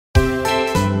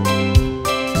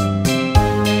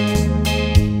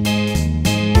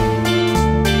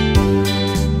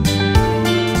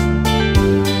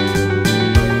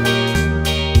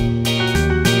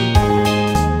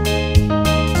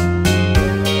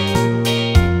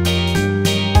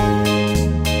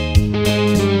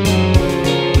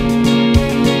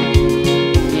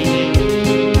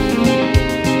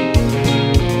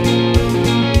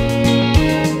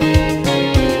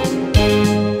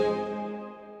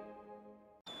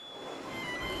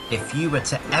If you were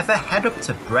to ever head up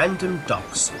to Brendam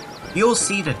Docks, you'll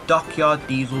see the Dockyard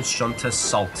Diesel shunter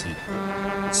Salty.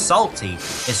 Salty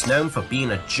is known for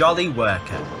being a jolly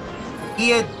worker.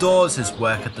 He adores his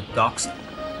work at the docks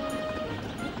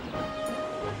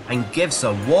and gives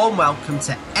a warm welcome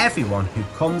to everyone who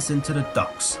comes into the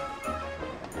docks.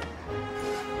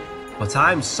 But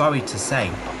I'm sorry to say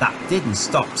that didn't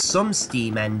stop some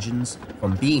steam engines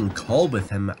from being cold with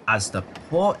him, as the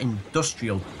poor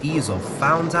industrial Diesel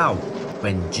found out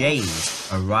when James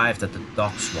arrived at the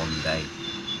docks one day.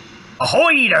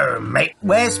 Ahoy there, mate!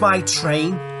 Where's my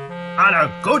train? And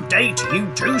a good day to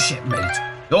you too, shipmate.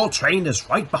 Your train is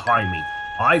right behind me.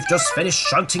 I've just finished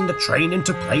shunting the train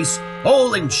into place,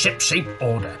 all in ship-shape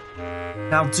order.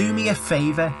 Now do me a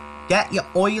favour. Get your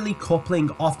oily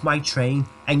coupling off my train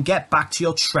and get back to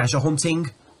your treasure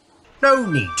hunting. No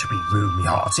need to be rude, me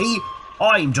hearty.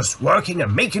 I'm just working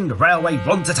and making the railway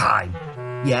run to time.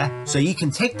 Yeah, so you can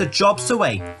take the jobs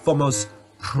away from us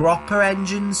proper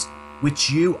engines, which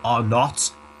you are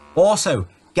not. Also,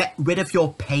 get rid of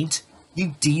your paint.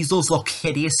 You diesels look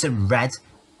hideous in red.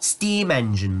 Steam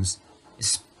engines,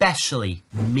 especially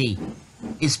me,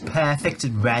 is perfect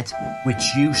in red,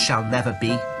 which you shall never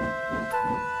be.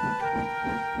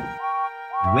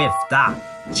 With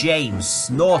that, James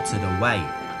snorted away.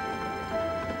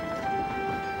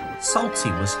 Salty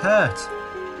was hurt.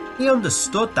 He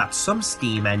understood that some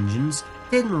steam engines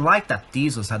didn't like that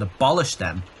diesels had abolished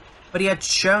them, but he had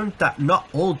shown that not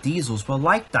all diesels were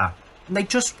like that, and they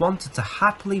just wanted to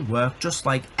happily work just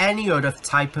like any other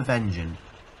type of engine.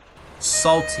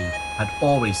 Salty had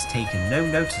always taken no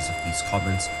notice of these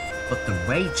comments, but the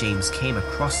way James came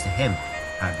across to him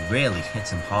had really hit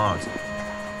him hard.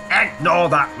 Ignore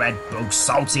that red bug,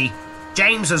 Salty.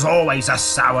 James is always a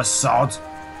sour sod.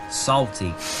 Salty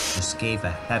just gave a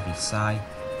heavy sigh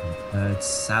and purred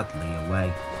sadly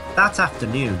away. That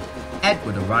afternoon,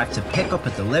 Edward arrived to pick up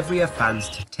a delivery of fans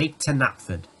to take to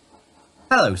Knapford.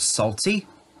 Hello, Salty.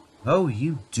 Oh,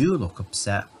 you do look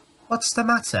upset. What's the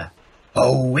matter?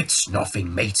 Oh, it's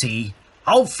nothing, matey.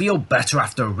 I'll feel better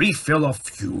after a refill of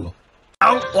fuel.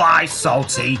 Don't lie,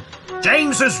 Salty.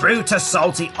 James was rude to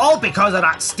Salty all because of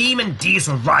that steam and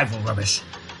diesel rival rubbish,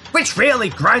 which really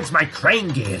grinds my crane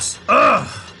gears. Ugh!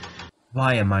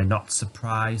 Why am I not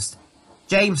surprised?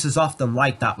 James is often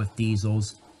like that with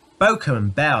diesels. Boker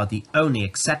and Bear are the only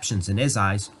exceptions in his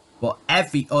eyes, but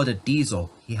every other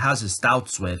diesel he has his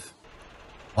doubts with.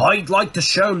 I'd like to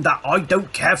show him that I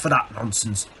don't care for that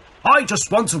nonsense. I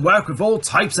just want to work with all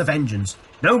types of engines,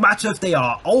 no matter if they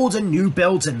are old and new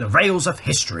builds in the rails of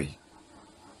history.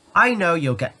 I know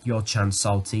you'll get your chance,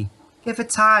 Salty. Give it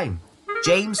time.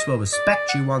 James will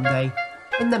respect you one day.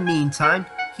 In the meantime,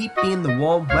 keep being the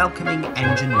warm, welcoming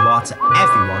engine you are to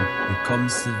everyone who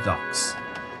comes to the docks.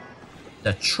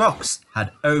 The trucks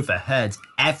had overheard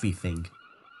everything.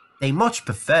 They much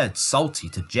preferred Salty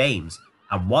to James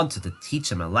and wanted to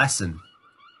teach him a lesson.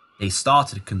 They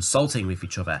started consulting with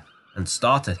each other and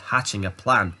started hatching a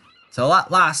plan, till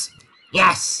at last,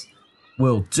 yes!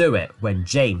 We'll do it when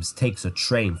James takes a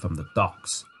train from the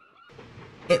docks.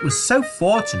 It was so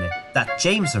fortunate that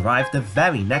James arrived the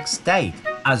very next day,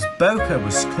 as Boker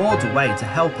was called away to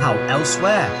help out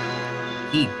elsewhere.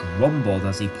 He grumbled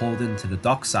as he pulled into the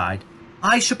dockside.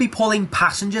 I should be pulling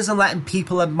passengers and letting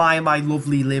people admire my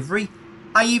lovely livery.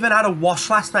 I even had a wash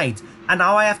last night, and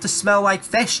now I have to smell like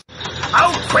fish.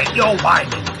 Oh, quit your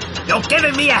whining! You're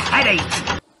giving me a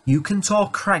headache! You can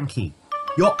talk cranky.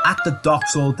 You're at the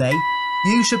docks all day.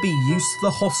 You should be used to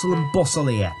the hustle and bustle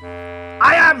here.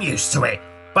 I am used to it,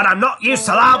 but I'm not used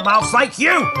to loudmouths like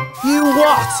you! You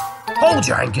what? Hold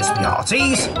your anchors, me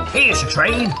hearties. Here's your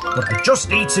train, but I just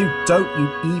need to... Don't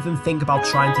you even think about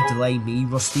trying to delay me,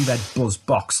 Rusty Red Buzz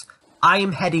Box. I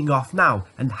am heading off now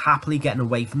and happily getting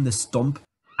away from this stump.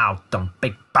 I'll dump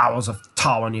big barrels of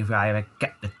tar on you if I ever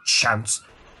get the chance.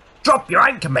 Drop your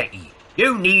anchor, matey.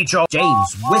 You need your...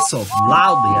 James whistled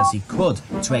loudly as he could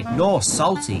to ignore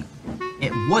Salty.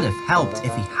 It would have helped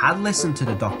if he had listened to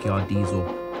the Dockyard Diesel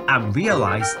and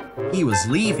realised he was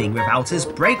leaving without his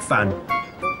brake van.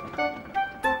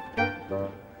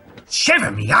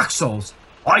 Shiver me axles!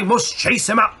 I must chase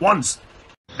him at once.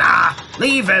 Nah,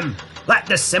 leave him. Let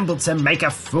the simpleton make a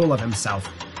fool of himself.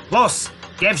 Plus,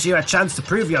 gives you a chance to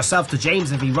prove yourself to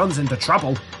James if he runs into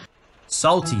trouble.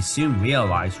 Salty soon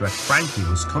realised where Frankie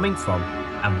was coming from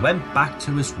and went back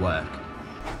to his work.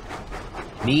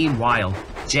 Meanwhile,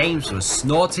 James was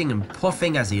snorting and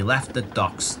puffing as he left the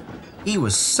docks. He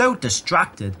was so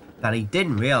distracted that he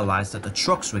didn't realise that the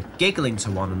trucks were giggling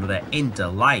to one another in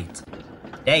delight.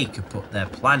 They could put their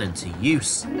plan into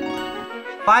use.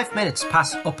 5 minutes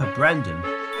past Upper Brendam,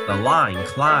 the line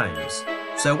climbs.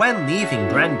 So when leaving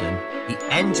Brendan, the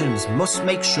engines must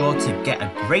make sure to get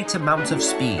a great amount of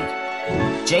speed.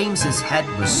 James's head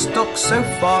was stuck so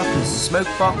far through the smoke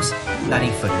box that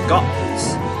he forgot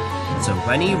this. So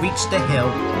when he reached the hill,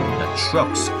 the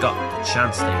trucks got the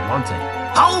chance they wanted.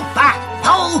 Hold back!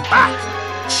 Hold back!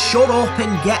 Shut up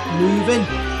and get moving!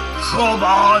 Come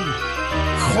on!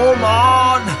 Come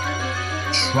on!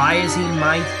 Try as he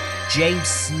might, James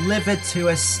slithered to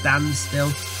a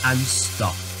standstill and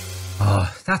stopped.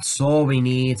 Oh, that's all we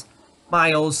need.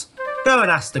 Miles, go and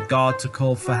ask the guard to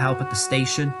call for help at the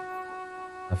station.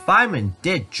 The fireman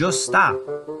did just that,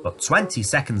 but 20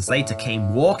 seconds later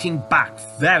came walking back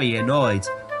very annoyed.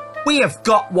 We have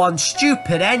got one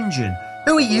stupid engine.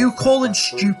 Who are you calling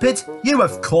stupid? You,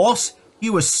 of course.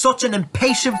 You were such an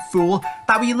impatient fool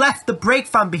that we left the brake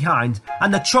van behind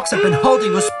and the trucks have been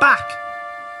holding us back.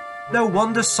 No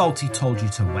wonder Salty told you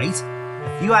to wait.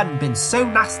 If you hadn't been so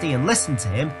nasty and listened to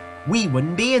him, we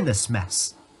wouldn't be in this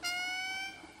mess.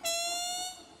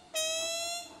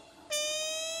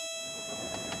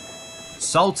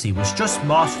 Salty was just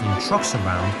marshalling trucks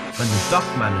around when the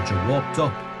dock manager walked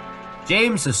up.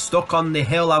 James is stuck on the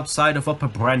hill outside of Upper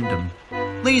Brendan.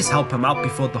 Please help him out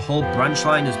before the whole branch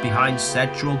line is behind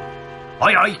schedule.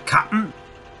 Aye aye, Captain.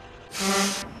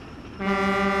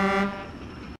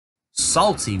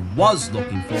 Salty was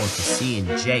looking forward to seeing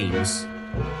James.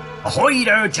 Ahoy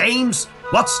there, James.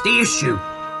 What's the issue?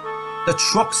 The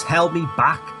trucks held me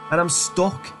back and I'm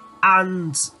stuck,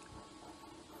 and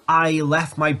I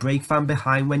left my brake van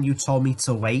behind when you told me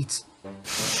to wait.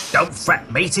 Don't fret,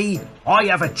 matey. I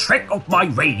have a trick up my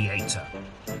radiator.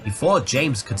 Before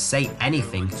James could say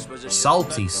anything,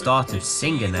 Salty started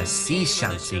singing a sea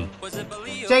shanty.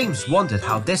 James wondered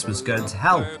how this was going to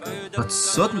help, but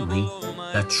suddenly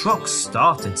the trucks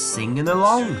started singing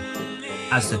along.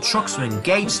 As the trucks were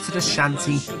engaged to the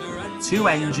shanty, the two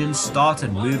engines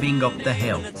started moving up the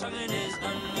hill.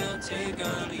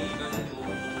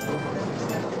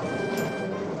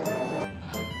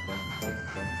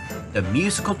 The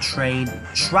musical train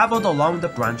travelled along the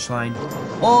branch line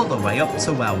all the way up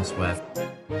to Wellsworth,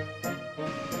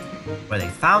 where they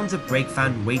found a brake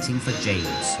van waiting for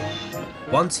James.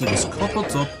 Once he was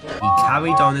coupled up, he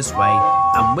carried on his way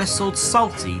and whistled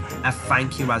Salty a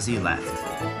thank you as he left.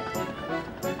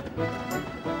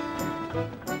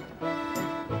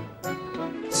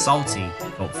 Salty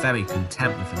felt very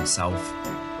content with himself.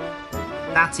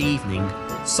 That evening,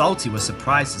 Salty was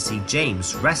surprised to see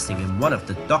James resting in one of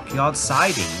the dockyard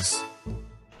sidings.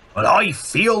 But I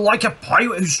feel like a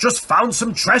pirate who's just found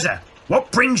some treasure.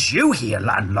 What brings you here,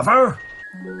 landlubber?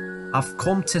 I've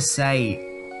come to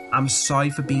say I'm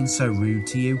sorry for being so rude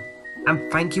to you,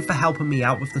 and thank you for helping me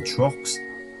out with the trucks.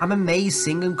 I'm amazed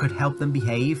singing could help them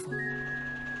behave.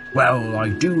 Well, I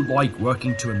do like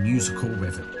working to a musical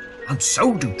rhythm, and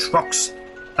so do trucks.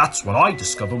 That's what I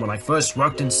discovered when I first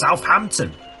worked in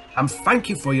Southampton. And thank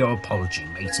you for your apology,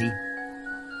 matey.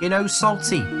 You know,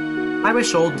 Salty, I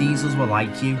wish all diesels were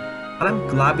like you, and I'm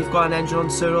glad we've got an engine on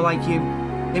Sodor like you.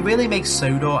 It really makes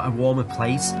Sodor a warmer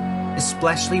place,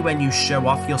 especially when you show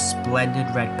off your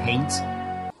splendid red paint.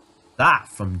 That,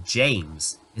 from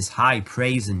James, is high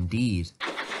praise indeed.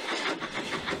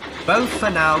 Both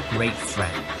are now great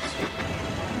friends.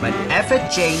 Whenever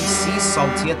James sees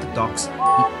Salty at the docks,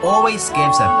 he always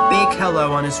gives a big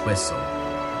hello on his whistle.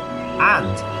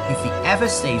 And if he ever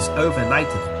stays overnight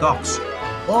at the docks,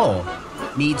 or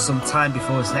needs some time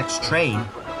before his next train,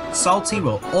 Salty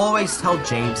will always tell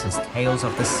James his tales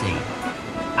of the sea.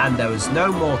 And there is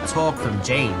no more talk from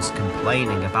James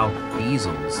complaining about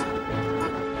diesels.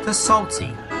 To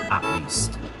Salty, at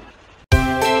least.